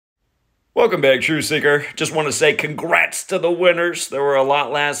Welcome back, True Seeker. Just want to say congrats to the winners. There were a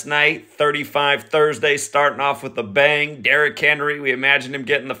lot last night. 35 Thursday, starting off with a bang. Derrick Henry, we imagined him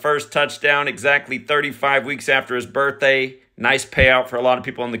getting the first touchdown exactly 35 weeks after his birthday. Nice payout for a lot of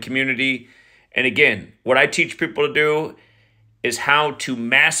people in the community. And again, what I teach people to do is how to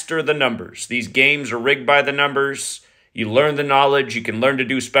master the numbers. These games are rigged by the numbers. You learn the knowledge. You can learn to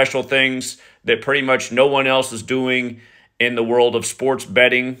do special things that pretty much no one else is doing in the world of sports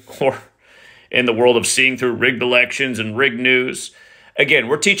betting or in the world of seeing through rigged elections and rigged news. Again,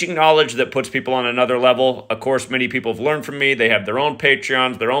 we're teaching knowledge that puts people on another level. Of course, many people have learned from me. They have their own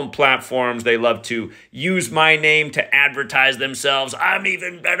Patreons, their own platforms. They love to use my name to advertise themselves. I'm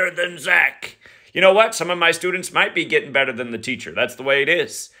even better than Zach. You know what? Some of my students might be getting better than the teacher. That's the way it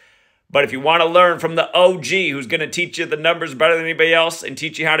is. But if you want to learn from the OG who's going to teach you the numbers better than anybody else and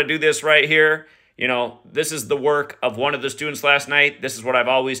teach you how to do this right here, you know, this is the work of one of the students last night. This is what I've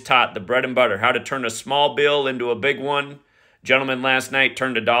always taught, the bread and butter, how to turn a small bill into a big one. Gentleman last night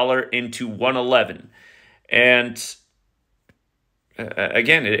turned $1 into $1.11. And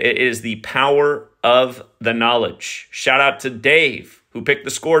again, it is the power of the knowledge. Shout out to Dave, who picked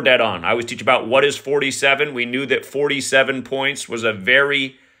the score dead on. I always teach about what is 47. We knew that 47 points was a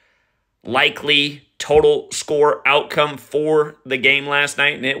very likely total score outcome for the game last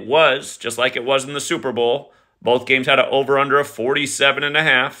night, and it was, just like it was in the Super Bowl. Both games had an over-under of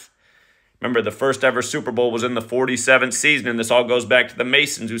 47.5. Remember, the first ever Super Bowl was in the 47th season, and this all goes back to the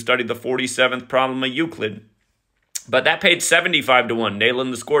Masons who studied the 47th problem of Euclid. But that paid 75 to 1, nailing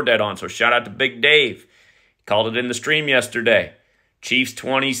the score dead on, so shout out to Big Dave. He called it in the stream yesterday. Chiefs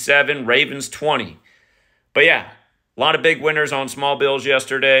 27, Ravens 20. But yeah, a lot of big winners on small bills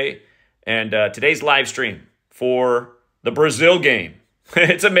yesterday. And today's live stream for the Brazil game.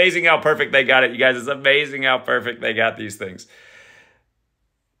 It's amazing how perfect they got it, you guys. It's amazing how perfect they got these things.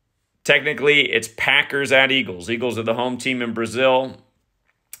 Technically, it's Packers at Eagles. Eagles are the home team in Brazil.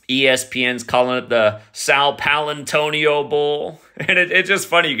 ESPN's calling it the Sao Paulo Bowl. And it's just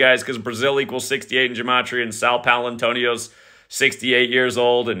funny, you guys, because Brazil equals 68 in Gematria, and Sao Paulo's 68 years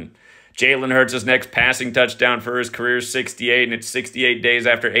old, and Jalen Hurts' next passing touchdown for his career is 68, and it's 68 days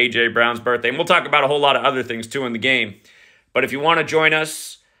after A.J. Brown's birthday. And we'll talk about a whole lot of other things, too, in the game. But if you want to join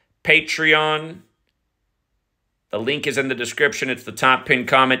us, Patreon, the link is in the description. It's the top pinned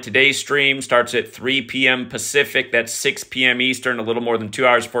comment. Today's stream starts at 3 p.m. Pacific. That's 6 p.m. Eastern, a little more than 2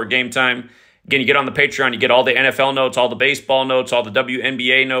 hours before game time. Again, you get on the Patreon, you get all the NFL notes, all the baseball notes, all the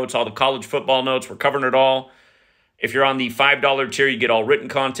WNBA notes, all the college football notes. We're covering it all. If you're on the $5 tier, you get all written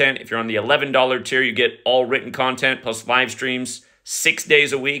content. If you're on the $11 tier, you get all written content plus live streams 6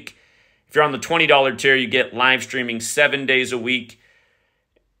 days a week. If you're on the $20 tier, you get live streaming 7 days a week.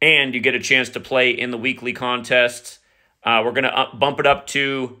 And you get a chance to play in the weekly contests. We're going to bump it up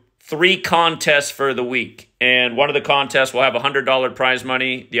to 3 contests for the week. And one of the contests will have $100 prize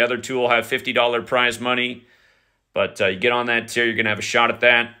money. The other 2 will have $50 prize money. But you get on that tier, you're going to have a shot at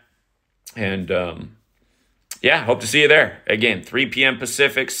that. And yeah, hope to see you there. Again, 3 p.m.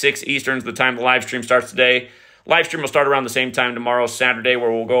 Pacific, 6 Eastern is the time the live stream starts today. Live stream will start around the same time tomorrow, Saturday,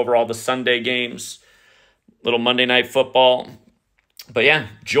 where we'll go over all the Sunday games, little Monday Night Football. But yeah,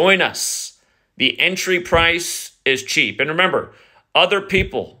 join us. The entry price is cheap. And remember, other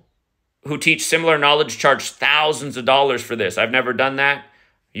people who teach similar knowledge charge thousands of dollars for this. I've never done that.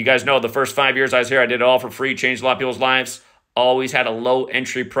 You guys know the first 5 years I was here, I did it all for free, changed a lot of people's lives. Always had a low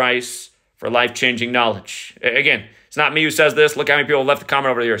entry price for life-changing knowledge. Again, it's not me who says this. Look how many people left a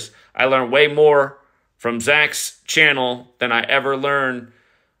comment over the years. I learned way more from Zach's channel than I ever learned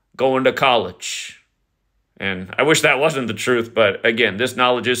going to college. And I wish that wasn't the truth, but again, this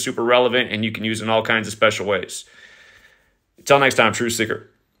knowledge is super relevant, and you can use it in all kinds of special ways. Until next time, True Seeker.